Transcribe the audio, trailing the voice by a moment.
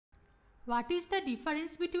What is the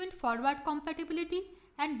difference between forward compatibility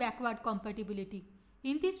and backward compatibility?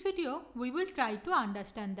 In this video, we will try to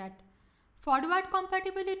understand that. Forward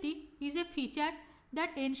compatibility is a feature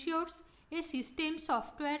that ensures a system,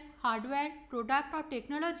 software, hardware, product or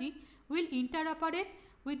technology will interoperate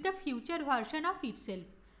with the future version of itself.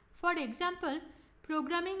 For example,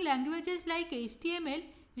 programming languages like HTML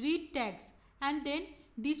read tags and then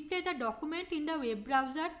display the document in the web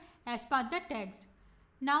browser as per the tags.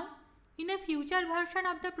 Now, in a future version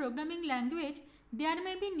of the programming language, there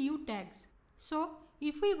may be new tags. So,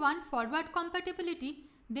 if we want forward compatibility,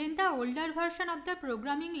 then the older version of the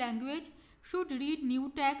programming language should read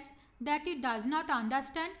new tags that it does not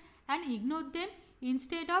understand and ignore them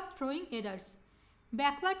instead of throwing errors.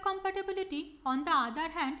 Backward compatibility, on the other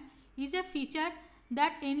hand, is a feature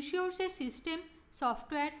that ensures a system,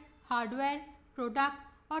 software, hardware, product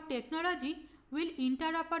or technology will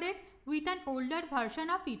interoperate with an older version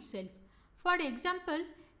of itself. For example,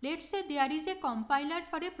 let's say there is a compiler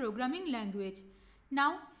for a programming language.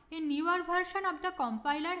 Now, a newer version of the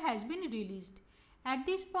compiler has been released. At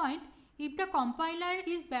this point, if the compiler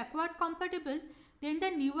is backward compatible, then the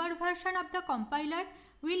newer version of the compiler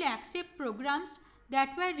will accept programs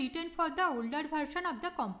that were written for the older version of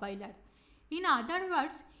the compiler. In other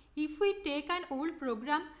words, if we take an old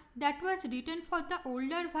program that was written for the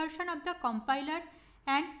older version of the compiler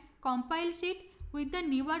and compiles it with the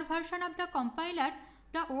newer version of the compiler,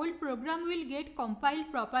 the old program will get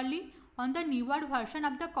compiled properly on the newer version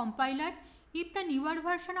of the compiler if the newer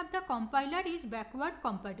version of the compiler is backward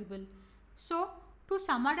compatible. So, to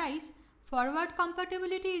summarize, forward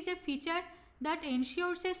compatibility is a feature that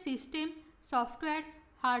ensures a system, software,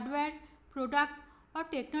 hardware, product or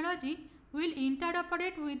technology will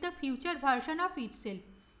interoperate with the future version of itself,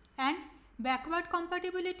 and backward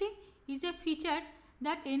compatibility is a feature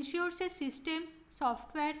that ensures a system,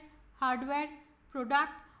 software, hardware,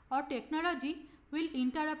 product or technology will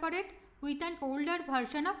interoperate with an older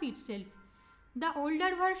version of itself. The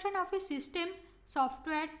older version of a system,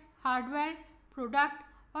 software, hardware, product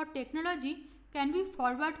or technology can be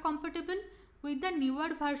forward compatible with the newer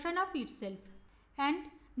version of itself, and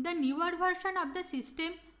the newer version of the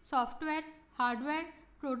system, software, hardware,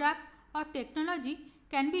 product or technology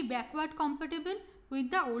can be backward compatible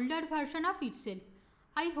with the older version of itself.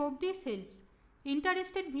 I hope this helps.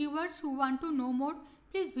 Interested viewers who want to know more,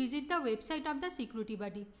 please visit the website of the Security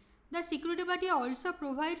Buddy. The Security Buddy also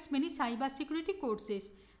provides many cybersecurity courses.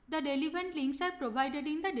 The relevant links are provided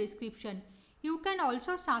in the description. You can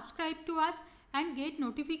also subscribe to us and get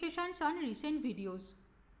notifications on recent videos.